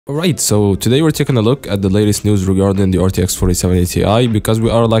Alright, so today we're taking a look at the latest news regarding the RTX 4070 Ti because we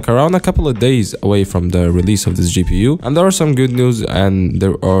are like around a couple of days away from the release of this GPU, and there are some good news and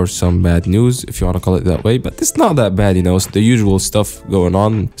there are some bad news, if you want to call it that way, but it's not that bad, you know, it's the usual stuff going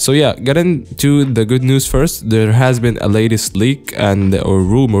on. So yeah, getting to the good news first, there has been a latest leak or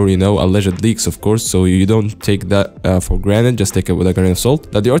rumor, you know, alleged leaks of course, so you don't take that for granted, just take it with a grain of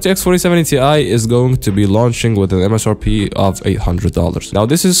salt, that the RTX 4070 Ti is going to be launching with an MSRP of $800. Now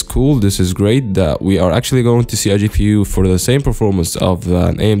this is cool, this is great that we are actually going to see a GPU for the same performance of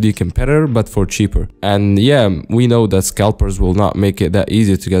an AMD competitor but for cheaper. And yeah, we know that scalpers will not make it that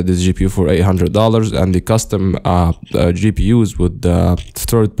easy to get this GPU for $800, and the custom GPUs with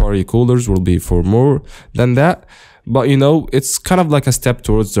third-party coolers will be for more than that. But you know, it's kind of like a step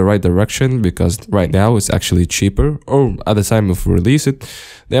towards the right direction because right now it's actually cheaper, or at the time of release it,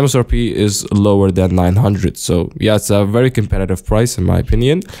 the MSRP is lower than 900. So yeah, it's a very competitive price in my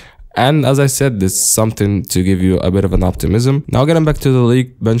opinion. And as I said, this is something to give you a bit of an optimism. Now getting back to the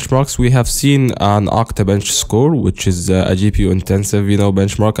league benchmarks, we have seen an Octabench score, which is a GPU intensive, you know,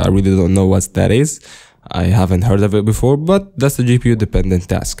 benchmark. I really don't know what that is. I haven't heard of it before, but that's a GPU dependent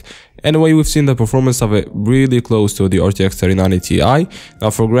task. Anyway, we've seen the performance of it really close to the RTX 3090 Ti.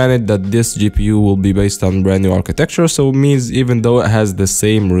 Now for granted that this GPU will be based on brand new architecture, so it means even though it has the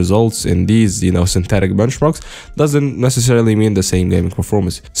same results in these, you know, synthetic benchmarks, doesn't necessarily mean the same gaming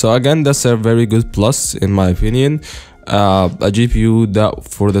performance. So again, that's a very good plus in my opinion. A GPU that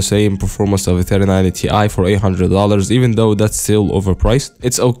for the same performance of a 3090 Ti for $800, even though that's still overpriced,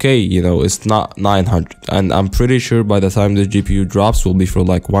 it's okay, you know, it's not 900, and I'm pretty sure by the time the GPU drops will be for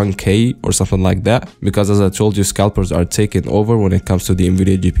like 1K or something like that, because as I told you, scalpers are taking over when it comes to the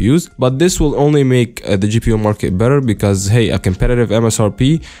Nvidia GPUs. But this will only make the GPU market better because hey, a competitive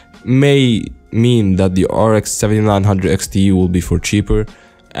MSRP may mean that the RX 7900 XT will be for cheaper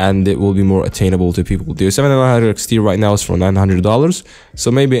and it will be more attainable to people. The 7900 XT right now is for $900,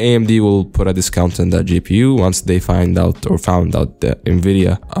 so maybe AMD will put a discount on that GPU once they found out that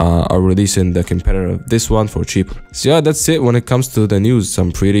Nvidia are releasing the competitor of this one for cheaper. So yeah, that's it when it comes to the news,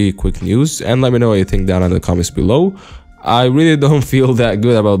 some pretty quick news, and let me know what you think down in the comments below. I really don't feel that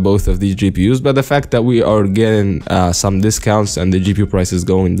good about both of these GPUs, but the fact that we are getting some discounts and the GPU price is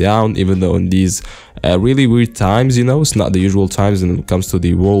going down, even though in these really weird times, you know, it's not the usual times when it comes to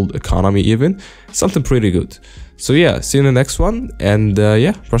the world economy even, something pretty good. So yeah, see you in the next one, and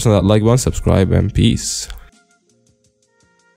yeah, press on that like button, subscribe, and peace.